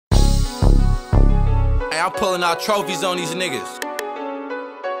I'm pulling out trophies on these niggas.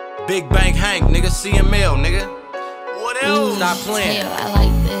 Big Bank Hank, nigga, CML, nigga. What else? Stop playing. I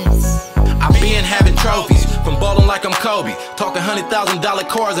like this. I been having trophies, from ballin' like I'm Kobe, talking $100,000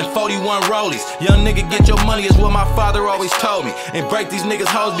 cars and 41 rollies. Young nigga, get your money is what my father always told me. And break these niggas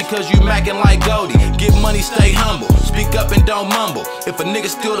hoes because you mackin' like Goldie. Get money, stay humble, speak up and don't mumble. If a nigga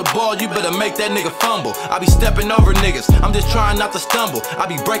steal the ball, you better make that nigga fumble. I be stepping over niggas, I'm just trying not to stumble. I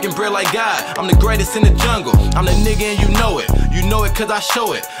be breaking bread like God, I'm the greatest in the jungle. I'm the nigga and you know it cause I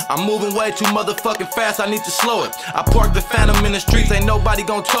show it. I'm moving way too motherfucking fast, I need to slow it. I park the Phantom in the streets, ain't nobody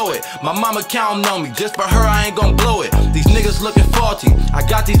gon' tow it. My mama counting on me, just for her I ain't gon' blow it. These niggas looking faulty, I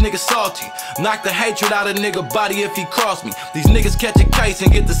got these niggas salty. Knock the hatred out of nigga body if he cross me. These niggas catch a case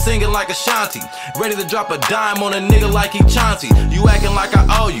and get to singing like Ashanti. Ready to drop a dime on a nigga like he Chauncey. You acting like I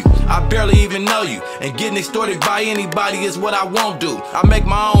owe you, I barely even know you. And getting extorted by anybody is what I won't do. I make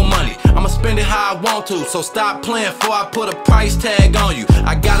my own money, I'ma spend it how I want to. So stop playing before I put a price tag on you.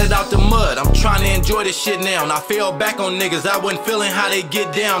 I got it out the mud, I'm trying to enjoy this shit now. And I fell back on niggas, I wasn't feeling how they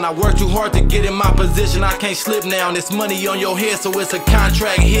get down. I work too hard to get in my position, I can't slip now. This money on your head, so it's a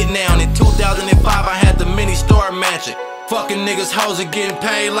contract hit now. In 2005 I had the mini-star mansion. Fucking niggas, hoes are getting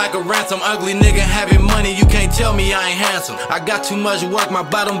paid like a ransom. Ugly nigga having money, you can't tell me I ain't handsome. I got too much work, my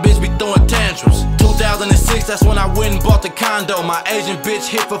bottom bitch be throwing tantrums. 2006, that's when I went and bought the condo. My Asian bitch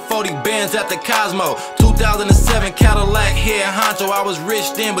hit for 40 bands at the Cosmo. 2007 Cadillac head honcho. I was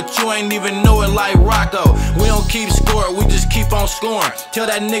rich then, but you ain't even know it like Rocco. We don't keep score, we just keep on scoring. Tell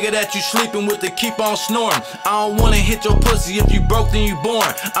that nigga that you sleeping with to keep on snoring. I don't wanna hit your pussy, if you broke then you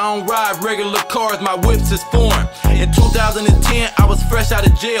born. I don't ride regular cars, my whips is foreign. In 2010, I was fresh out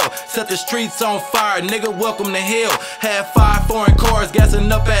of jail. Set the streets on fire, nigga, welcome to hell. Had 5 foreign cars,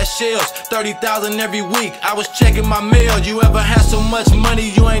 gassing up at Shells. 30,000 every week, I was checking my mail. You ever had so much money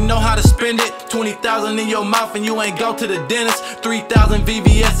you ain't know how to spend it? 20,000 in your mouth and you ain't go to the dentist. 3,000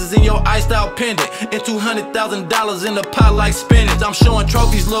 VVS's in your iced out pendant. And $200,000 in the pot like spinach. I'm showing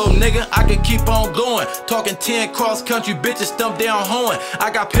trophies, little nigga, I could keep on going. Talking 10 cross country bitches stump down horn. I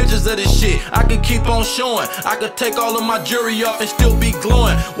got pictures of this shit, I could keep on showing. I could take all of my jewelry off and still be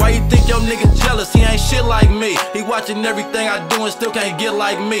glowing. Why you think your nigga jealous? He ain't shit like me. He watching everything I do and still can't get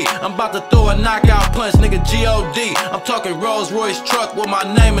like me. I'm about to throw a knockout punch, nigga, G.O.D. I'm talking Rolls Royce truck with my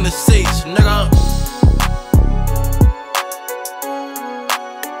name in the seats, nigga.